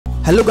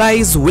Hello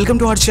guys, welcome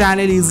to our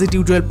channel easy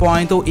tutorial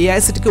point. तो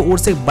AIcte की ओर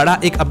से बड़ा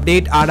एक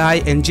अपडेट आ रहा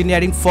है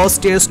engineering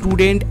first year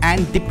student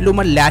and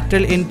diploma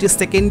lateral entry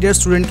second year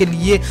student के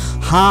लिए।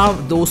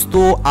 हाँ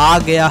दोस्तों, आ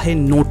गया है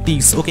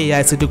नोटिस। ओके,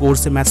 AIcte की ओर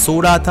से मैं सो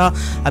रहा था,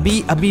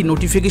 अभी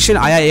नोटिफिकेशन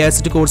आया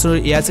AIcte की ओर से।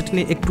 AIcte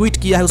ने एक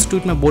ट्वीट किया है, उस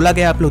ट्वीट में बोला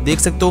गया, आप लोग देख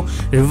सकते हो,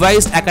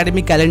 revised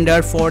academic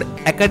calendar for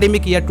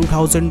academic year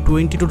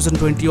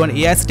 2020-2021।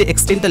 AIcte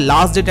extend the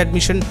last date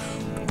admission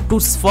to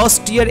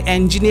first year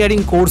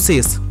engineering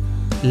courses.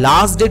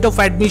 Last date of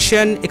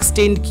admission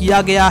extend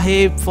किया गया है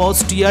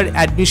फर्स्ट ईयर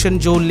एडमिशन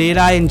जो ले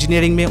रहा है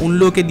इंजीनियरिंग में उन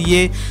लोगों के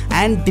लिए,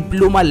 and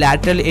diploma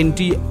lateral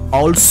entry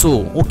also.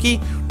 Okay,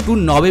 to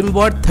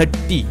नवंबर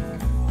 30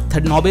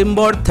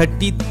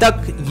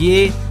 तक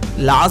ये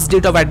लास्ट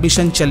डेट ऑफ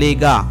एडमिशन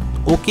चलेगा।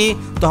 ओके,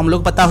 तो हम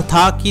लोग पता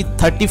था कि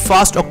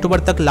 31 अक्टूबर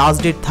तक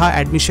लास्ट डेट था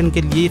एडमिशन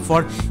के लिए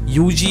for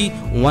UG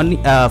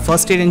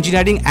first year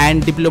engineering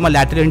and diploma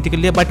lateral entry के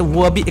लिए, बट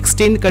वो अभी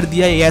एक्सटेंड कर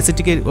दिया है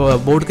AIcte के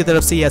बोर्ड की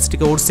तरफ से, AIcte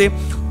की ओर से।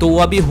 तो वो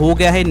अभी हो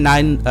गया है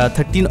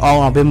 13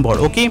 नवंबर।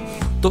 ओके,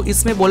 तो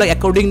इसमें बोला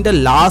according the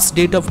last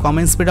date of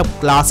commencement of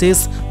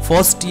classes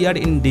first year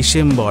in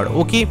December.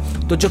 Okay,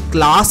 तो जो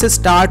क्लास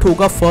स्टार्ट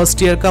होगा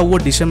फर्स्ट ईयर का वो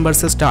दिसंबर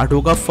से स्टार्ट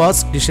होगा,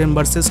 1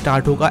 दिसंबर से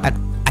स्टार्ट होगा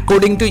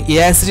according to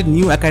AIcte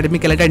new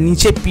academic calendar.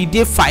 नीचे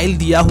PDF फाइल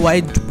दिया हुआ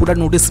है, पूरा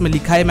नोटिस में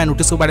लिखा है। मैं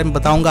नोटिस के बारे में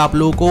बताऊंगा आप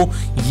लोगों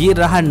को। ये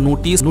रहा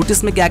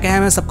नोटिस में क्या क्या है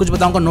मैं सब कुछ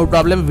बताऊंगा, नो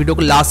प्रॉब्लम। वीडियो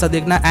को लास्ट तक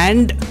देखना,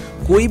 एंड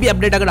कोई भी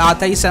अपडेट अगर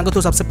आता है इस चैनल को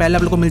तो सबसे पहले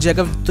आप लोग को मिल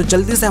जाएगा। तो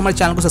जल्दी से हमारे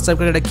चैनल को सब्सक्राइब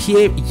करके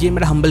रखिए, ये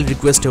मेरा हम्बल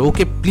रिक्वेस्ट है।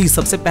 ओके, प्लीज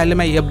सबसे पहले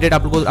मैं ये अपडेट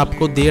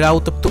आपको दे रहा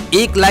हूँ, तब तो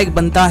एक लाइक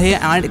बनता है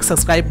एंड एक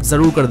सब्सक्राइब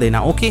जरूर कर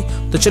देना। ओके,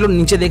 तो चलो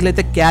नीचे देख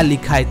लेते हैं क्या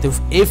लिखा है। तो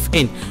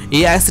FN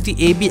AIcte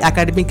AB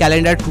academic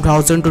calendar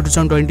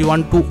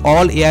 2020-2021 to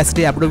all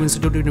AIcte approved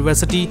institute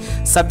university.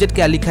 Subject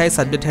क्या लिखा है?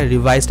 सब्जेक्ट है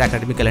रिवाइज्ड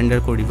एकेडमिक कैलेंडर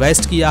को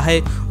रिवाइज किया है।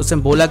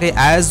 उसमें बोला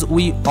गया as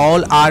we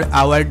all are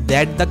aware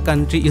that the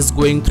country is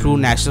going through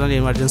national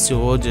emergency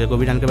हो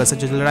कोविड-19 के वजह से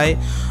चल रहा है,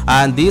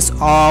 and this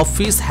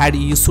office had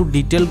issued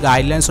detailed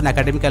guidelines on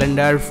academic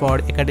calendar for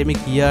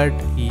academic year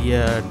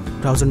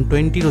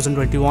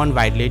 2020-2021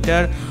 by letter।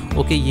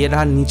 Okay, ये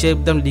रहा नीचे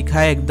एकदम लिखा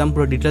है एकदम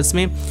पूरा डिटेल्स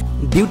में।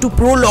 Due to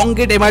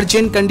prolonged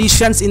emergent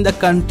conditions in the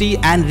country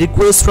and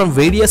requests from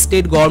various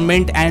state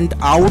government and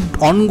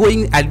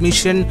ongoing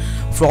admission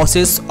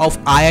process of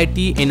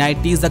IIT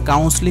NITs, the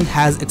counseling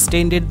has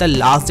extended the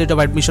last date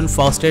of admission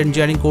first year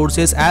engineering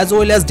courses as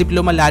well as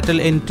diploma lateral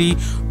entry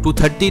to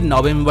 30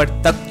 नवंबर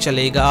तक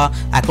चलेगा।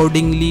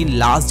 Accordingly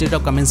last date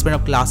of commencement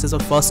of classes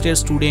of first year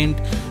student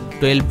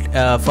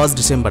 1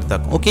 दिसंबर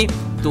तक। Okay,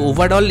 तो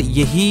overall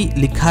यही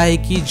लिखा है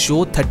कि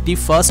जो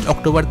 31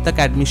 अक्टूबर तक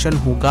एडमिशन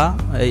होगा,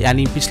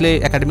 यानी पिछले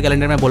एकेडमिक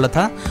कैलेंडर में बोला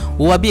था,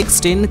 वो अभी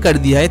एक्सटेंड कर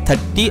दिया है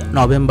 30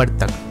 नवंबर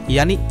तक,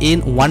 यानी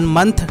इन 1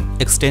 मंथ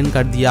एक्सटेंड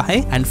कर दिया है।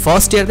 एंड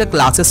फर्स्ट ईयर का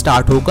क्लासेस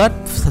स्टार्ट होगा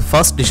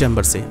 1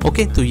 दिसंबर से।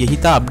 ओके, तो यही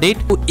था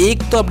अपडेट। तो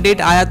एक तो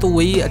अपडेट आया तो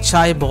वही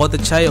अच्छा है, बहुत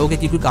अच्छा है। ओके,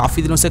 क्योंकि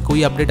काफ़ी दिनों से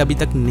कोई अपडेट अभी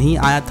तक नहीं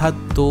आया था,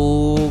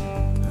 तो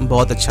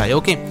बहुत अच्छा है।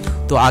 ओके,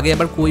 तो आगे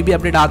अगर कोई भी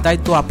अपडेट आता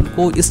है तो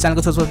आपको इस चैनल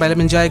को सबसे पहले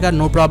मिल जाएगा,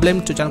 नो प्रॉब्लम।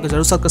 तो चैनल को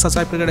जरूर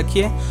सब्सक्राइब करके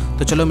रखिए।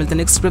 तो चलो मिलते हैं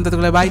नेक्स्ट वीडियो में, तब तक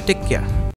के लिए बाय, टेक केयर।